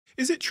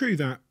Is it true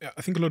that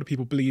I think a lot of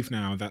people believe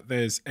now that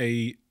there's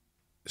a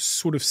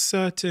sort of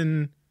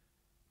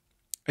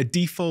a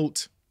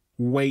default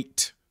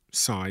weight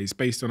size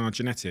based on our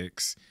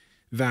genetics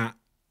that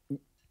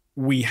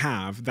we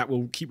have that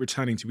we'll keep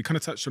returning to? We kind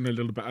of touched on it a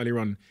little bit earlier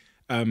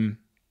on,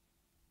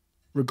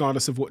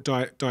 regardless of what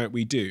diet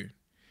we do.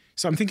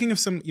 So I'm thinking of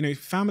some,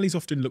 families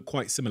often look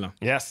quite similar.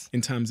 Yes. In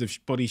terms of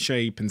body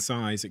shape and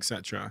size,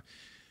 etc.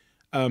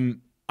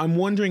 I'm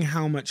wondering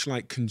how much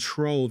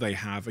control they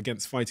have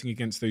against fighting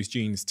against those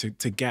genes to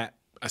get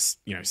a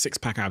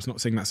six-pack abs. Not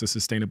saying that's a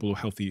sustainable,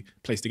 healthy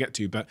place to get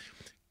to, but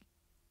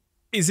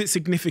is it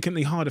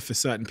significantly harder for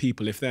certain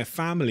people if their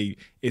family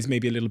is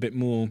maybe a little bit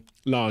more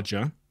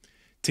larger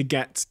to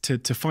get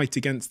to fight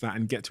against that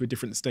and get to a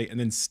different state and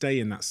then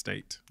stay in that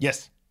state?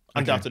 Yes.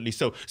 Undoubtedly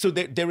so. So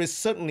there is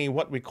certainly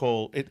what we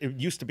call, it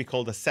used to be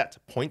called a set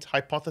point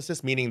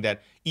hypothesis, meaning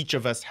that each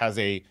of us has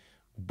a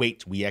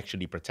weight we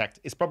actually protect.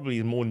 It's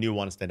probably more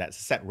nuanced than that. It's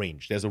a set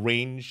range. There's a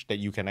range that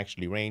you can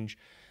actually range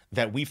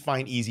that we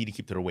find easy to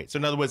keep to the weight. So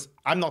in other words,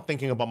 I'm not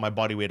thinking about my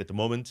body weight at the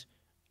moment,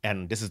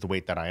 and this is the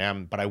weight that I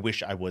am, but I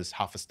wish I was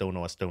half a stone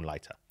or a stone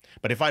lighter.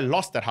 But if I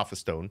lost that half a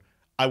stone,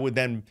 I would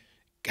then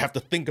have to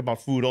think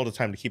about food all the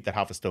time to keep that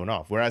half a stone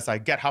off. Whereas I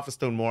get half a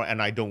stone more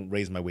and I don't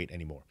raise my weight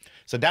anymore.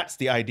 So that's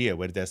the idea,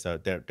 where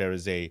there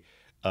is a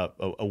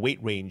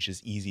weight range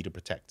is easy to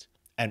protect.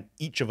 And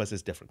each of us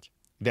is different.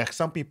 There are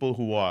some people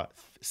who are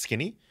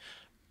skinny.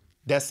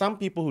 There are some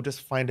people who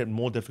just find it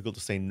more difficult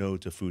to say no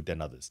to food than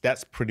others.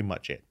 That's pretty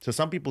much it. So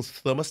some people's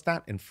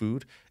thermostat in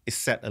food is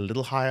set a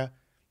little higher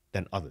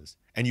than others.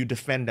 And you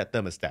defend that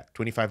thermostat,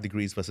 25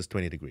 degrees versus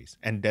 20 degrees.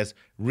 And there's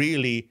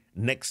really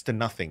next to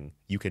nothing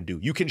you can do.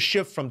 You can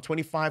shift from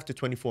 25 to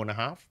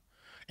 24.5,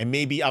 and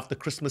maybe after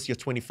Christmas, you're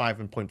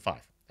 25.5,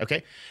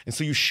 okay? And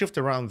so you shift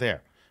around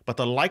there. But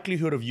the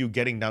likelihood of you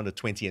getting down to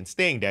 20 and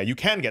staying there, you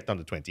can get down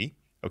to 20,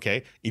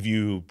 okay, if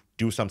you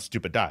do some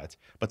stupid diet.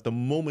 But the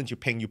moment you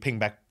ping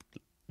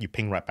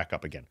right back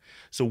up again.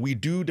 So we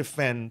do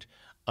defend.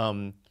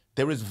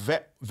 There is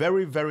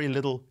very, very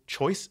little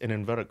choice, in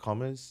inverted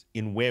commas,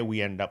 in where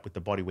we end up with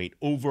the body weight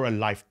over a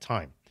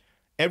lifetime.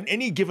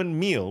 Any given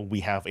meal,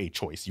 we have a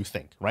choice, you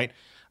think, right?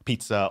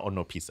 Pizza or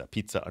no pizza,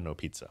 pizza or no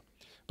pizza.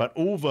 But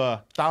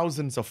over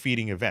thousands of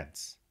feeding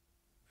events,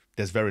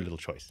 there's very little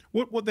choice.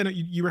 What then,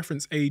 you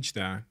reference age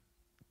there.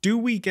 Do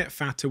we get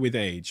fatter with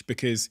age?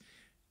 Because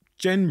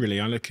generally,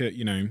 I look at,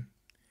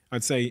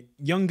 I'd say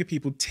younger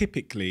people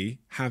typically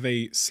have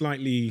a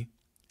slightly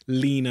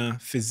leaner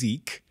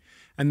physique,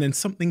 and then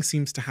something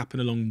seems to happen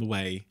along the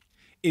way.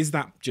 Is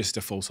that just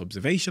a false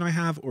observation I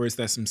have, or is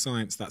there some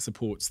science that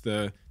supports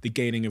the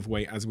gaining of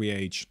weight as we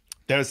age?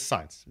 There's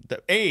science.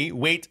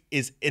 Weight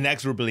is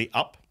inexorably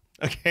up,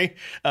 okay?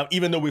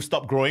 Even though we've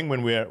stopped growing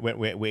when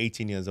we're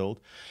 18 years old.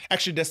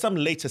 Actually, there's some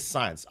latest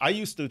science. I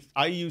used to,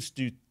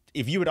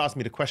 if you had asked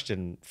me the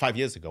question 5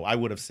 years ago, I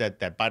would have said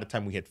that by the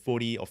time we hit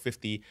 40 or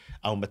 50,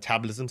 our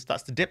metabolism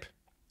starts to dip.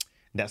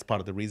 That's part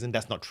of the reason.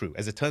 That's not true.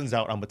 As it turns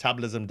out, our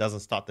metabolism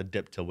doesn't start to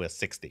dip till we're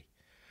 60.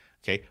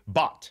 Okay,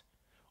 but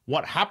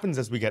what happens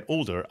as we get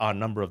older are a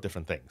number of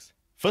different things.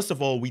 First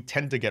of all, we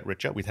tend to get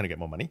richer. We tend to get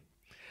more money.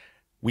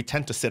 We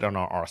tend to sit on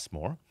our arse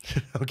more,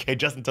 okay,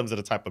 just in terms of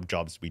the type of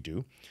jobs we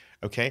do,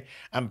 okay?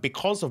 And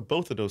because of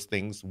both of those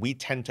things, we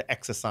tend to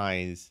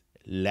exercise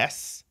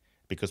less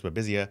because we're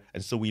busier,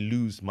 and so we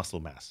lose muscle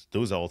mass.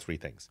 Those are all three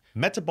things.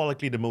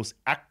 Metabolically, the most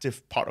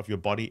active part of your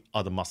body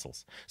are the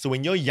muscles. So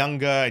when you're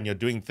younger and you're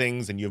doing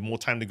things and you have more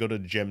time to go to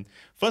the gym,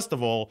 first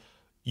of all,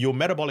 your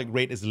metabolic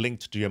rate is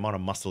linked to the amount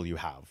of muscle you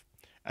have.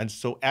 And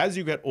so as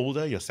you get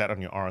older, you're sat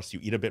on your arse, you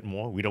eat a bit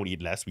more. We don't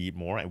eat less, we eat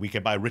more. And we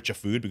can buy richer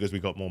food because we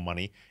got more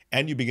money.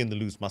 And you begin to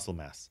lose muscle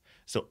mass.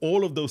 So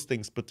all of those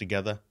things put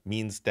together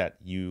means that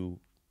you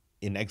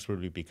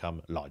inexorably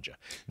become larger.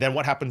 Then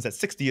what happens at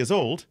 60 years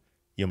old,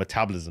 your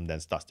metabolism then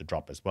starts to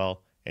drop as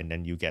well. And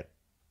then you get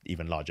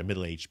even larger,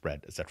 middle-aged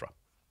spread, etc.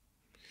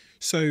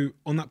 So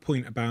on that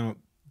point about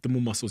the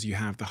more muscles you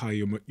have, the higher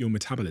your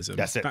metabolism.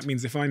 That's it. That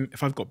means if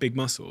I've got big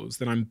muscles,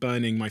 then I'm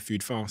burning my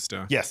food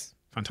faster. Yes.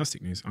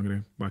 Fantastic news. I'm going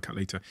to work out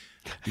later.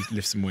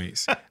 Lift some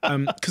weights.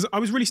 Because I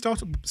was really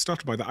startled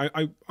by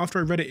that. After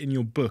I read it in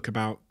your book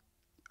about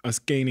us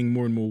gaining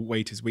more and more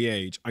weight as we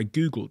age, I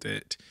Googled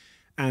it,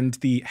 and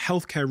the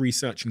Healthcare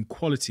Research and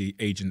Quality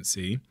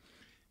Agency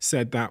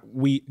said that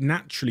we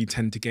naturally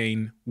tend to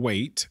gain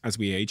weight as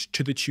we age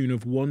to the tune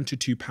of 1 to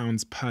 2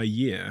 pounds per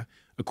year,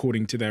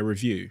 according to their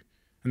review.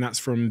 And that's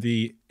from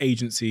the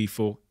Agency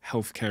for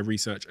Healthcare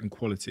Research and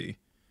Quality,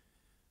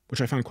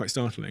 which I found quite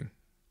startling.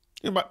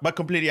 Yeah, but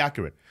completely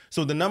accurate.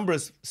 So the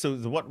numbers,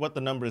 what the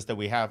numbers that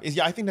we have is,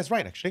 yeah, I think that's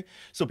right, actually.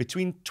 So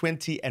between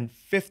 20 and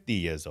 50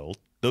 years old,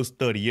 those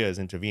 30 years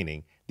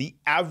intervening, the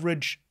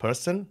average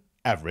person,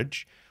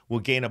 will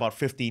gain about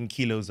 15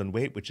 kilos in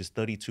weight, which is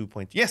 32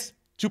 yes,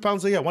 2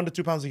 pounds a year, 1 to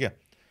 2 pounds a year.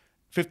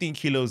 15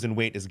 kilos in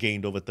weight is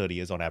gained over 30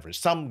 years on average.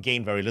 Some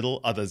gain very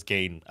little, others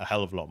gain a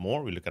hell of a lot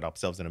more. We look at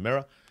ourselves in a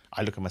mirror.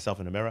 I look at myself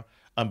in the mirror,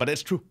 but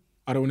it's true.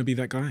 I don't want to be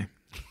that guy.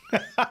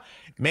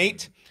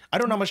 Mate, I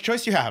don't know how much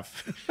choice you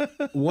have.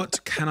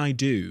 What can I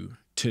do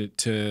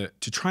to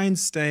try and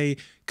stay,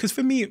 because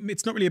for me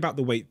it's not really about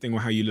the weight thing or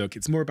how you look.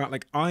 It's more about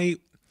like I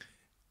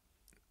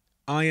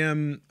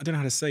don't know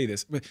how to say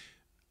this, but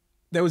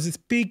there was this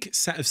big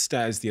set of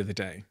stairs the other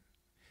day,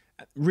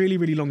 really,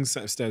 really long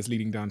set of stairs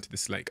leading down to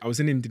this lake. I was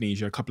in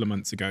Indonesia a couple of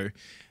months ago.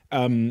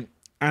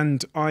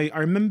 And I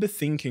remember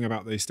thinking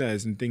about those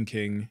stairs and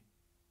thinking,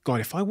 God,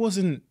 if I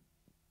wasn't,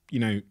 you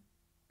know,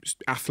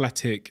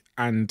 athletic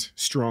and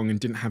strong and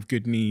didn't have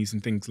good knees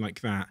and things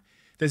like that,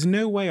 there's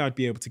no way I'd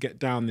be able to get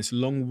down this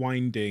long,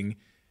 winding,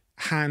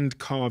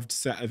 hand-carved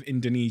set of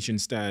Indonesian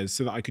stairs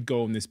so that I could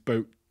go on this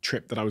boat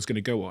trip that I was going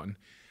to go on.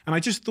 And I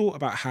just thought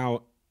about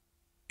how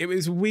it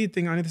was a weird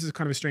thing. I know this is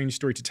kind of a strange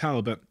story to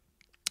tell, but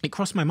it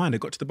crossed my mind. I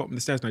got to the bottom of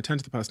the stairs and I turned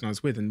to the person I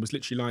was with and was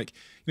literally like,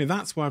 you know,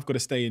 that's why I've got to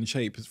stay in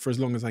shape for as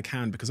long as I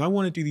can, because I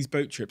want to do these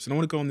boat trips and I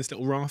want to go on this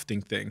little rafting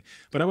thing,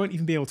 but I won't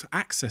even be able to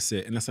access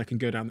it unless I can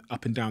go down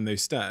up and down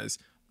those stairs,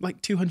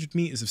 like 200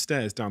 meters of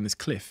stairs down this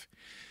cliff.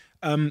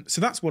 So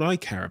that's what I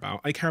care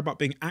about. I care about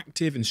being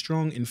active and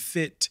strong and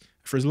fit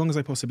for as long as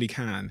I possibly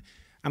can.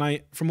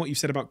 And from what you've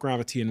said about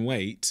gravity and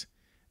weight,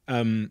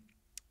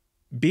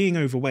 being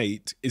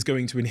overweight is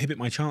going to inhibit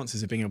my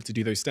chances of being able to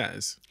do those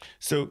stairs.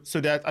 So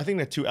that, I think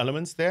there are two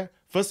elements there.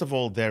 First of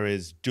all, there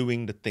is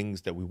doing the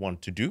things that we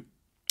want to do,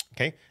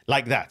 okay?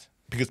 Like that,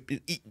 because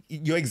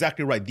you're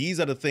exactly right. These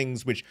are the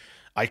things which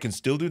I can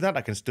still do that.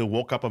 I can still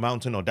walk up a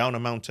mountain or down a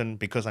mountain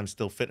because I'm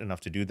still fit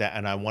enough to do that.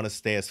 And I want to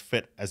stay as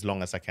fit as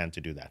long as I can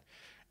to do that.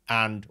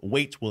 And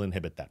weight will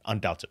inhibit that,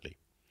 undoubtedly.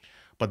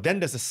 But then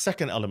there's a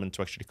second element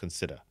to actually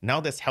consider.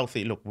 Now that's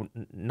healthy. Look,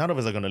 none of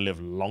us are going to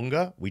live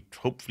longer. We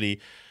hopefully...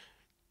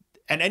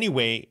 And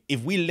anyway,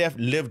 if we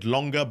lived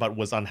longer but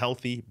was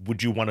unhealthy,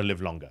 would you want to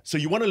live longer? So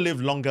you want to live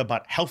longer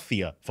but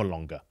healthier for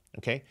longer,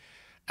 okay?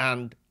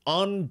 And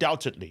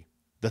undoubtedly,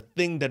 the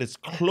thing that is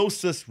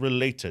closest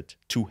related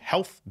to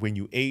health when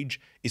you age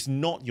is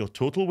not your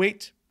total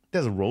weight.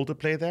 There's a role to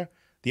play there.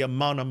 The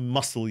amount of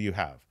muscle you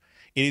have.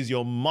 It is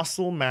your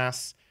muscle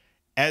mass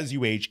as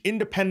you age,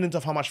 independent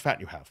of how much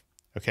fat you have,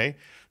 okay?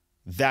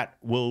 That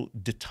will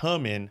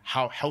determine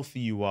how healthy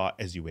you are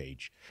as you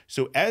age.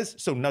 So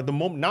now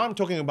I'm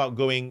talking about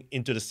going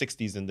into the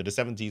 60s and the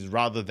 70s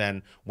rather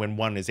than when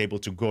one is able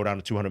to go down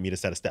a 200-meter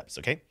set of steps,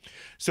 okay?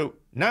 So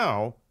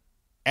now,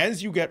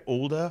 as you get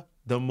older,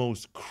 the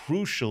most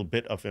crucial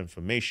bit of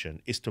information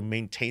is to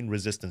maintain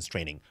resistance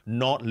training,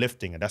 not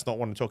lifting, and that's not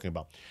what I'm talking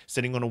about.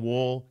 Sitting on a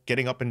wall,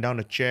 getting up and down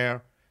a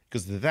chair,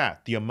 because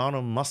the amount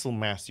of muscle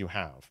mass you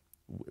have,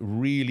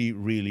 really,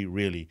 really,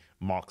 really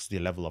marks the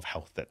level of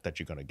health that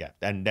you're going to get.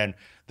 And then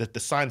the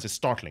science is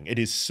startling. It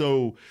is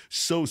so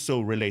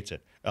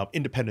related,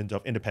 independent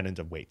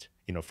of weight,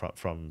 you know,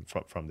 from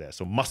there.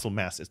 So muscle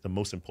mass is the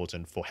most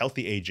important for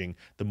healthy aging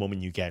the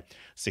moment you get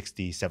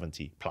 60,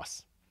 70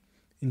 plus.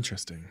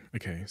 Interesting.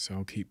 Okay, so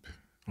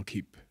I'll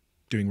keep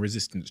doing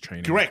resistance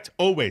training. Correct.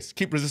 Always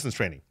keep resistance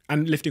training.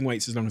 And lifting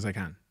weights as long as I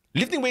can.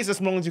 Lifting weights as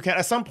long as you can.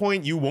 At some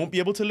point, you won't be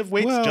able to lift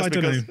weights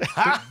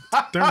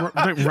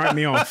Don't write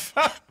me off.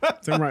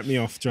 Don't write me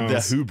off,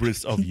 Giles. The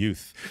hubris of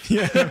youth.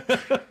 Yeah.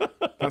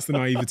 That's the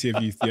naivety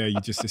of youth. Yeah,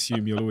 you just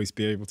assume you'll always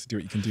be able to do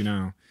what you can do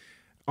now.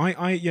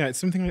 Yeah, it's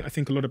something I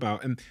think a lot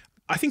about. And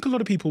I think a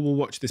lot of people will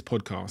watch this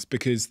podcast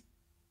because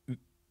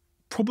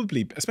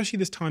probably, especially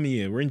this time of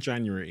year, we're in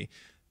January,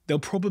 they'll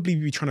probably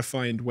be trying to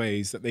find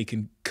ways that they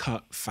can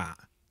cut fat.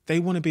 They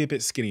want to be a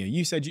bit skinnier.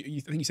 You said, I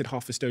think you said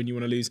half a stone you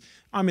want to lose.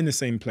 I'm in the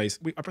same place.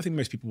 I think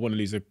most people want to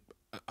lose a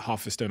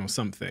half a stone or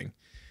something.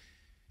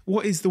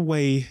 What is the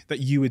way that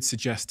you would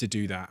suggest to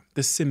do that?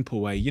 The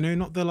simple way, you know,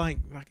 not the like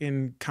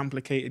fucking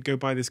complicated, go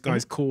buy this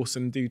guy's course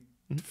and do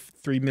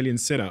 3 million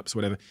sit-ups,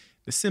 whatever.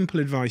 The simple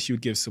advice you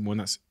would give someone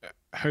that's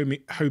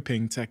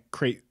hoping to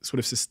create sort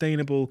of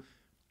sustainable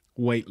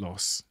weight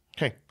loss.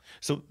 Okay.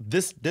 So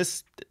this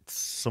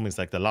something's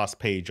like the last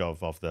page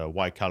of the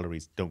Why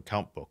Calories Don't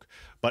Count book,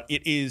 but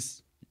it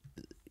is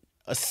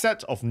a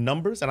set of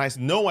numbers, and I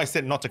know I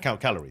said not to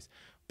count calories,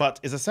 but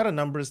it's a set of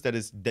numbers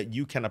that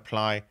you can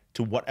apply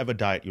to whatever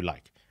diet you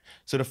like.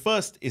 So the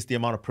first is the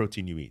amount of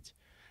protein you eat,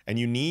 and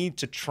you need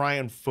to try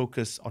and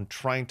focus on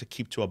trying to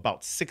keep to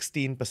about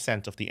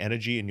 16% of the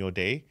energy in your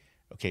day,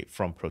 okay,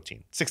 from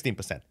protein,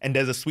 16%, and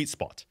there's a sweet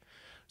spot.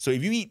 So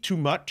if you eat too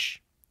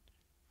much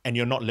and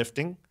you're not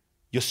lifting,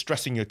 you're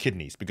stressing your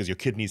kidneys because your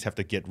kidneys have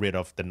to get rid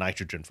of the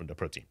nitrogen from the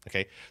protein,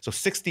 okay? So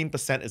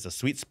 16% is a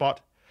sweet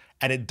spot,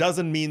 and it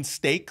doesn't mean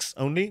steaks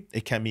only.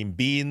 It can mean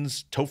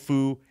beans,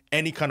 tofu,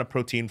 any kind of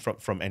protein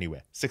from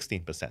anywhere,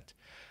 16%.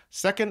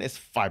 Second is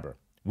fiber.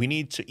 We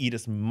need to eat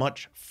as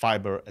much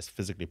fiber as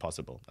physically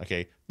possible,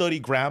 okay? 30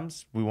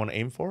 grams we want to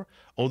aim for,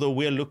 although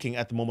we're looking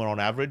at the moment on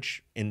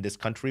average in this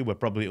country, we're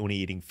probably only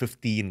eating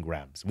 15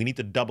 grams. We need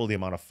to double the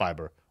amount of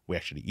fiber we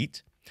actually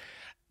eat.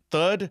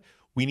 Third,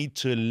 we need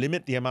to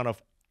limit the amount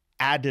of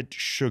added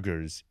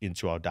sugars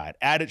into our diet.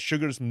 Added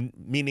sugars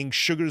meaning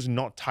sugars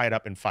not tied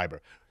up in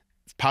fiber.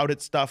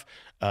 Powdered stuff,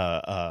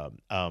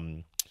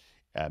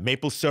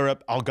 maple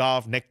syrup,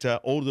 agave, nectar,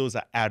 all those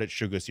are added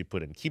sugars you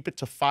put in. Keep it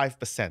to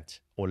 5%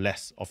 or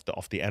less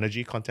of the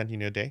energy content in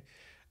your day.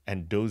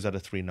 And those are the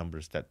three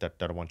numbers that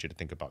I want you to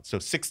think about. So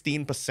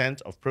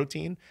 16% of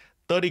protein,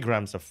 30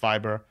 grams of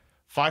fiber,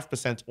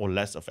 5% or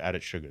less of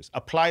added sugars.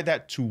 Apply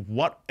that to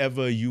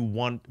whatever you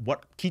want,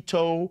 what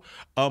keto,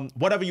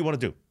 whatever you want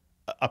to do.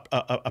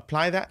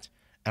 Apply that,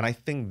 and I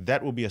think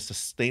that will be a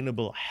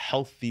sustainable,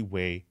 healthy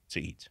way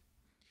to eat.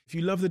 If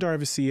you love the Diary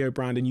of a CEO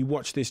brand and you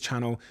watch this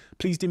channel,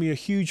 please do me a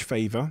huge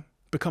favor.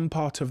 Become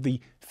part of the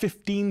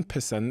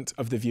 15%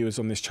 of the viewers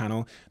on this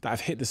channel that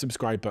have hit the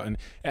subscribe button.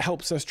 It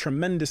helps us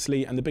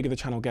tremendously, and the bigger the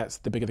channel gets,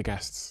 the bigger the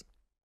guests.